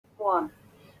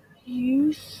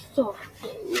You thought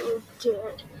that we were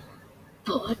dead,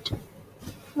 but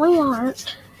we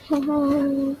aren't. Yeah,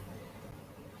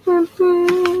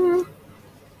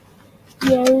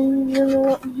 you're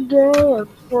not dead,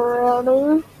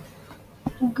 Freddy.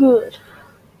 Good.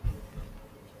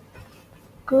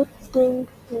 Good thing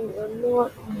we're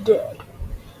not dead.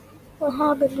 What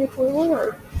happened if we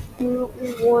were? You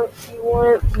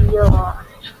wouldn't be alive.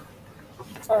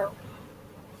 Oh,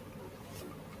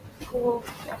 well,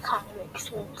 that kind of makes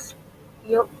sense.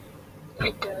 Yep,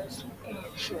 it does. And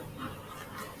it should.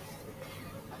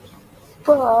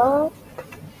 But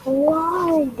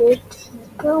why did he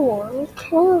go on and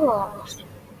kill us?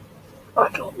 I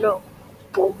don't know,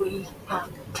 but we have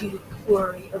to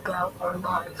worry about our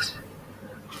lives.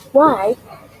 Why?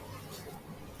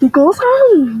 Because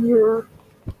I'm here.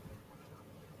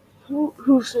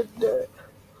 Who said that?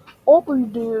 I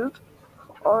did.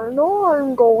 I know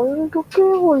I'm going to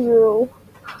kill you.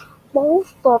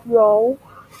 Most of y'all.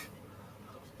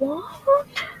 What?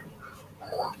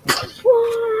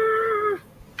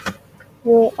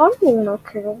 Well, I'm gonna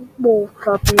kill both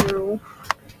of you.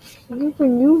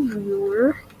 Even you,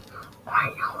 viewer. I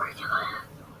know where you live.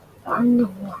 I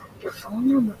know your phone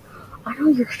number. I know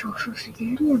your social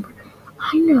security number.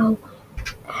 I know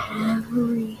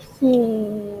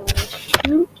everything.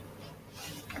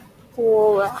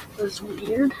 Well, that was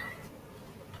weird.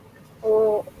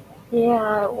 Well,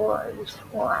 yeah, it was.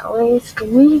 Well, at least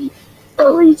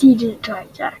he didn't try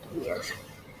attacking us.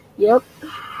 Yep.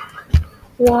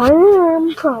 Well, I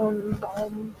am calling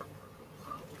bomb.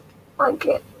 I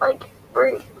can't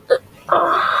breathe.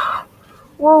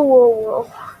 Whoa.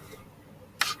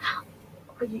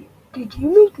 Did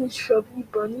you make this chubby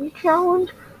bunny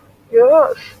challenge?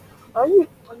 Yes. I ate a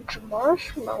bunch of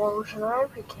marshmallows and I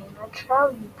became a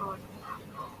chubby bunny.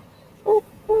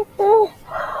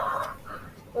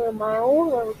 And my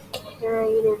owner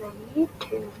created a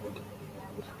YouTube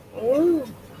video.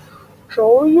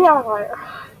 So yeah,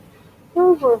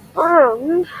 those are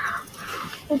friends.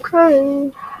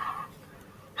 Okay.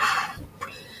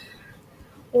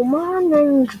 Well, my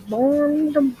name's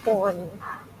Bond the Bunny.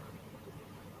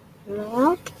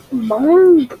 Not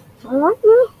Bond the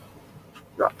Bunny?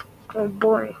 Not a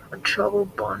bunny, a chubby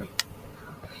bunny.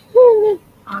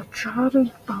 A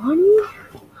chubby bunny?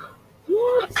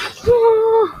 What?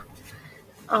 Yeah.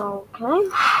 Okay.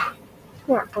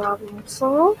 That problem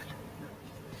solved.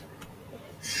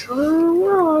 Sure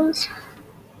was.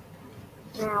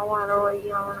 Now what are we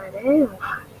gonna do?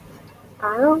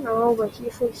 I don't know, but he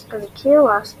thinks he's gonna kill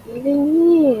us, even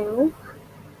you.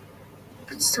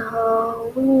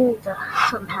 So we need to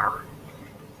somehow.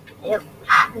 Yep,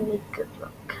 we need good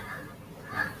luck.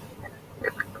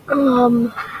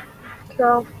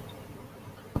 So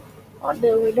what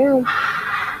do we do?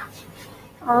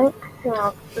 I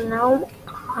have no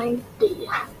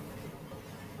idea.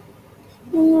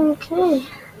 Okay.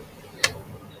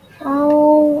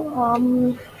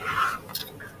 Oh,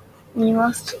 we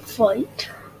must fight.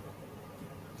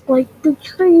 Like the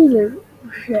trailer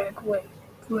said. Wait,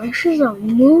 this is a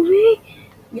movie?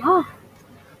 Yeah.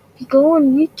 You go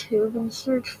on YouTube and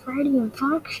search Freddy and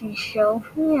Foxy show.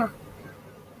 Yeah.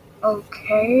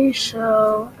 Okay,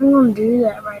 so I'm gonna do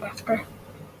that right after.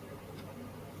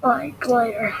 Like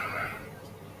later.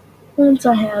 Once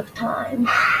I have time.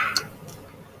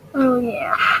 Oh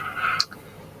yeah.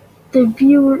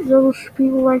 Those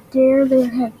people right there, they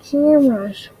have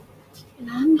cameras. And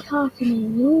I'm talking to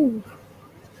you.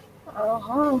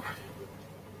 Uh-huh.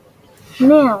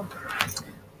 Now,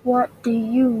 what do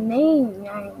you mean?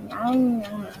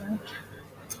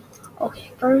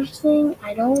 Okay, first thing,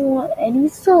 I don't want any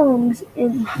songs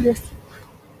in this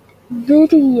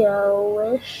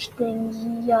video-ish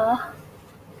thingy.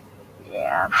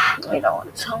 Yeah, we don't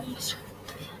want songs.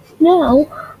 Now,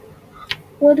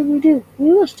 what do?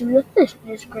 We must do the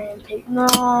fitness grand page.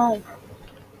 No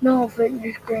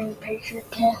fitness grand picture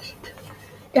test.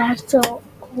 That's so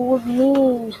would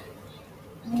mean.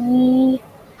 We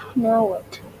know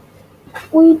it.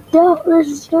 We don't. This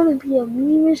is gonna be a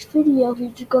meme-ish video.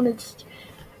 We're just gonna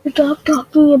stop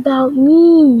talking about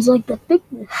memes like the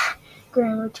fitness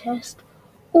grammar test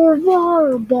or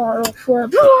water bottle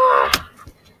flip.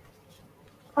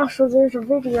 Also, there's a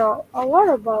video on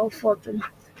water bottle flipping.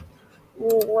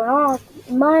 Well,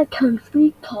 my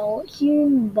country call it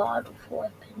human bottle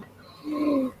flipping.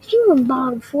 Human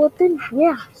bottle flipping?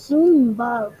 Yeah, human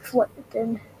bottle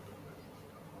flipping.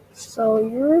 So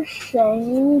you're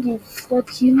saying you flip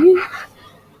human?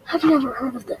 I've never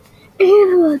heard of that.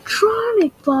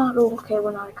 Electronic bottle. Okay,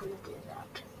 we're not going to do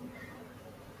that.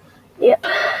 Yep.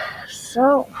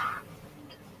 So,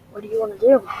 what do you want to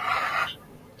do?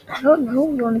 I don't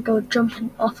know. You want to go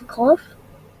jumping off a cliff?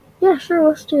 Yeah, sure,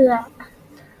 let's do that.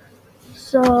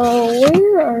 So,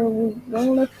 where are we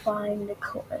going to find the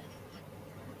cliff?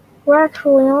 We're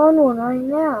actually on one right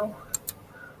now.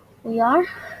 We are?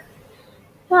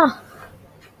 Yeah.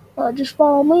 Well, just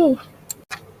follow me.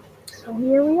 So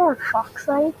here we are,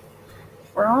 foxy.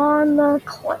 We're on the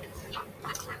cliff.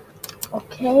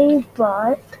 Okay,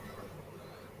 but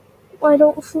I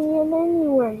don't see him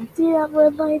anywhere. You see that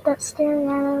red light that's staring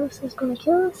at us is gonna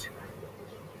kill us?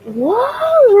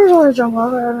 Whoa! We're gonna jump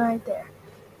over right there.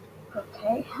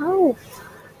 Okay, how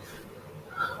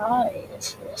high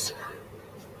is this?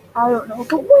 I don't know,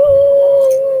 but whee!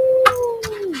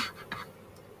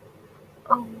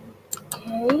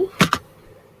 Okay.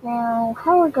 Now,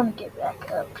 how are we gonna get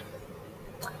back up?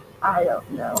 I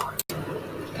don't know.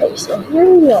 Okay, so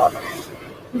here we are.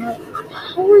 Now,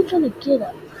 how are we gonna get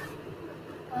up?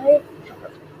 I have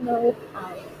no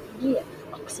idea,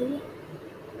 Foxy.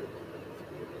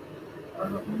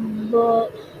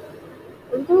 But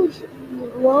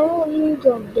why don't you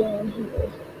jump down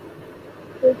here?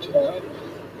 Okay.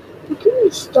 We can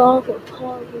stop or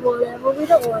pause or whatever. We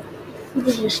don't want. We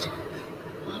can just.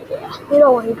 Yeah. We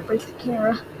don't want you to break the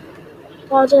camera.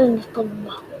 Pause it and just put it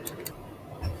behind it.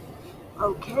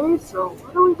 Okay. So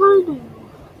what are we gonna do?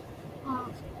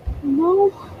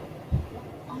 No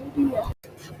idea.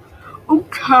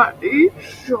 Okay.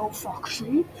 So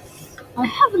Foxy, I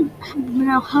haven't.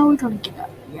 Now how are we gonna get up?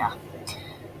 Yeah.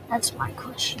 That's my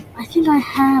question. I think I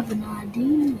have an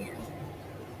idea.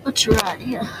 What's your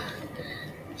idea?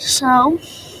 So,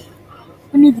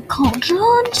 we need to call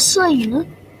John Cena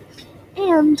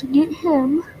and get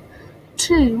him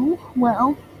to,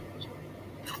 well,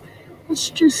 let's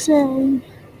just say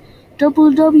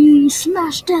WWE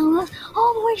SmackDown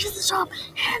all the way to the top,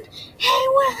 and he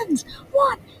wins!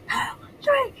 1, 2,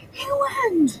 3, he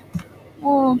wins!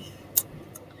 Well,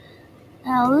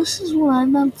 now this is what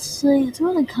I'm about to say. It's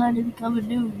gonna kind of become a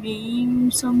new meme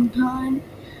sometime.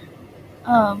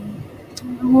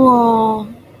 Well,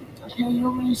 okay, you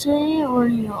want me to say it, or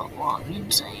you don't want me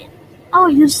to say it? I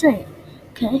want you to say it,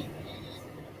 okay?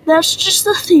 That's just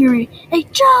a theory. A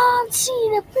John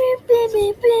Cena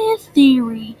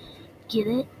theory. Get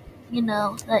it? You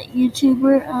know, that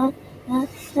YouTuber,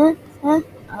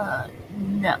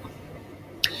 no.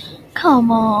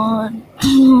 Come on.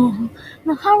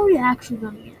 Now, how are we actually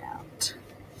gonna get out?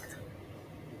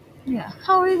 Yeah,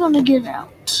 how are we gonna get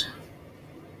out?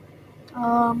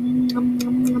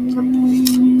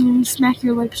 Smack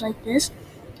your lips like this.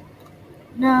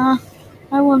 Nah,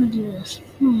 I want to do this.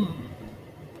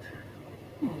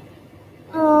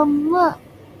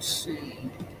 Let's see.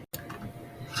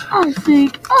 I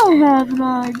think I have an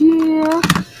idea.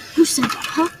 Who said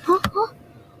that? Huh?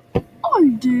 I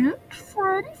did.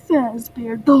 Freddy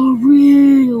Fazbear, the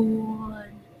real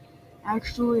one.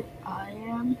 Actually, I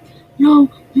am. No,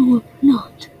 you're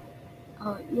not.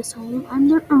 Yes, I am. I'm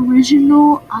the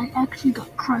original. I actually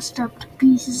got crushed up to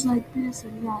pieces like this,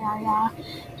 and yeah.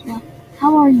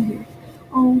 How are you here?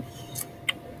 Oh,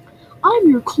 I'm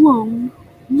your clone.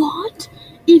 What?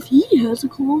 If he has a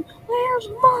clone, where's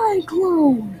my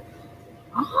clone?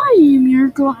 I am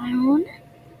your clone.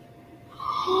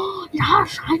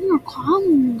 Yes, I'm your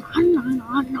clone.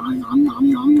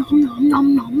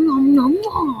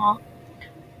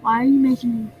 Why are you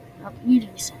making up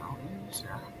eating sounds?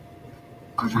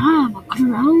 Cause I'm a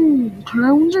clone.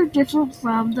 Clones are different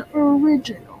from the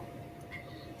original.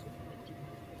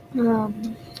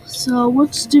 So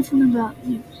what's different about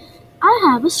you? I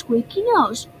have a squeaky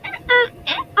nose.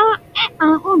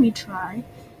 Let me try.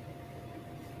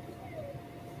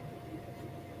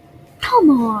 Come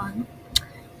on.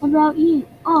 What about you?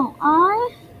 Oh,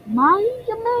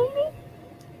 maybe?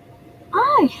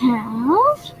 I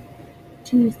have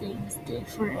two things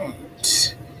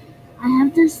different. I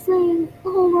have this thing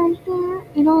right there,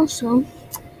 and also,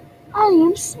 I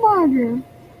am smarter.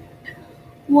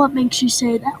 What makes you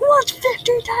say that? What's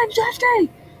 50 times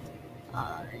 50?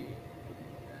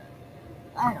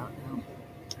 I don't know.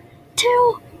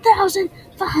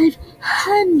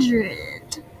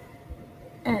 2,500.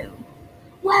 Oh.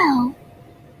 Well,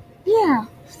 yeah.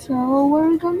 So what are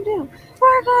we gonna do?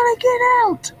 We're gonna get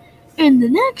out in the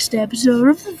next episode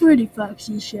of the Freddy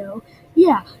Foxy Show.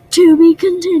 Yeah, to be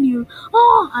continued.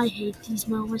 Oh, I hate these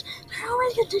moments. How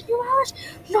we continue moments?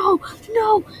 No.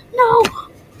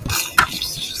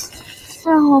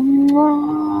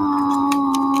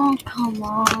 Come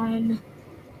on.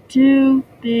 To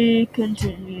be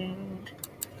continued.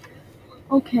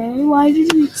 Okay, why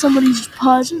didn't somebody just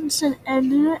pause it instead of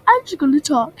ending it? I'm just gonna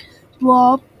talk.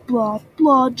 Blah, blah,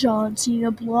 blah, John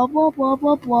Cena, blah, blah, blah,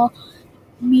 blah, blah.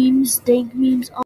 memes, dank memes.